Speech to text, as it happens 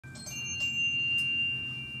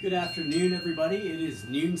Good afternoon, everybody. It is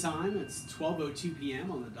noontime. It's 12:02 p.m.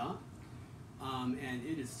 on the dot. And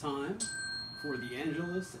it is time for the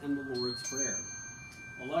Angelus and the Lord's Prayer.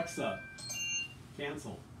 Alexa,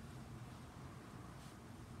 cancel.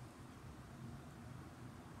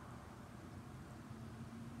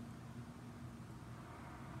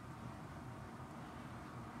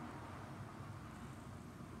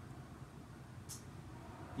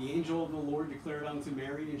 The angel of the Lord declared unto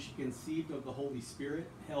Mary, and she conceived of the Holy Spirit.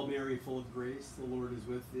 Hail Mary, full of grace, the Lord is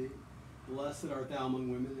with thee. Blessed art thou among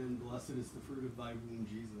women, and blessed is the fruit of thy womb,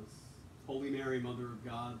 Jesus. Holy Mary, Mother of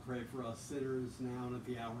God, pray for us sinners, now and at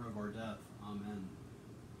the hour of our death. Amen.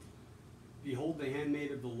 Behold the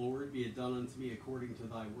handmaid of the Lord, be it done unto me according to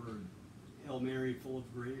thy word. Hail Mary, full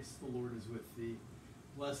of grace, the Lord is with thee.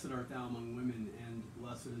 Blessed art thou among women, and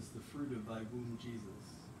blessed is the fruit of thy womb,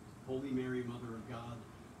 Jesus. Holy Mary, Mother of God,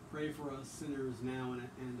 pray for us sinners now and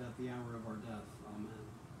at the hour of our death. Amen.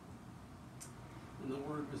 And the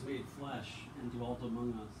Word was made flesh and dwelt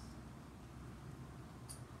among us.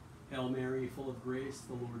 Hail Mary, full of grace,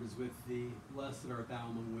 the Lord is with thee. Blessed art thou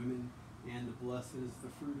among women, and blessed is the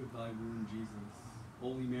fruit of thy womb, Jesus.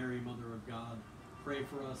 Holy Mary, Mother of God, pray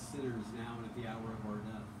for us sinners now and at the hour of our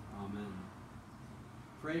death. Amen.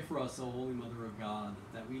 Pray for us, O Holy Mother of God,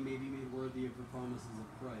 that we may be made worthy of the promises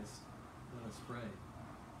of Christ. Let us pray.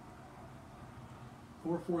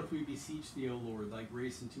 Pour forth, we beseech thee, O Lord, thy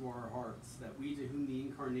grace into our hearts, that we, to whom the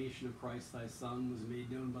incarnation of Christ thy Son was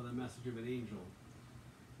made known by the message of an angel,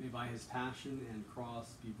 may by his passion and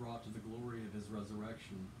cross be brought to the glory of his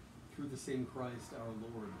resurrection, through the same Christ our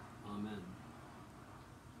Lord. Amen.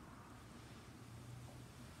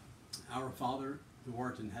 Our Father, who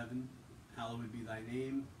art in heaven, hallowed be thy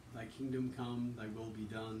name. Thy kingdom come, thy will be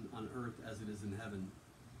done, on earth as it is in heaven.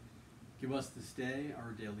 Give us this day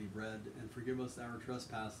our daily bread, and forgive us our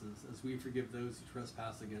trespasses, as we forgive those who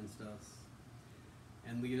trespass against us.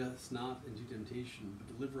 And lead us not into temptation,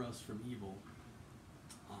 but deliver us from evil.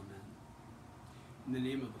 Amen. In the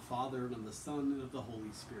name of the Father, and of the Son, and of the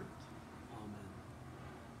Holy Spirit. Amen.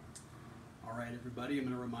 All right, everybody, I'm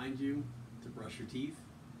going to remind you to brush your teeth,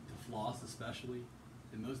 to floss especially,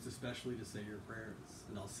 and most especially to say your prayers.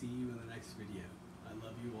 And I'll see you in the next video. I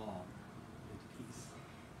love you all, and peace.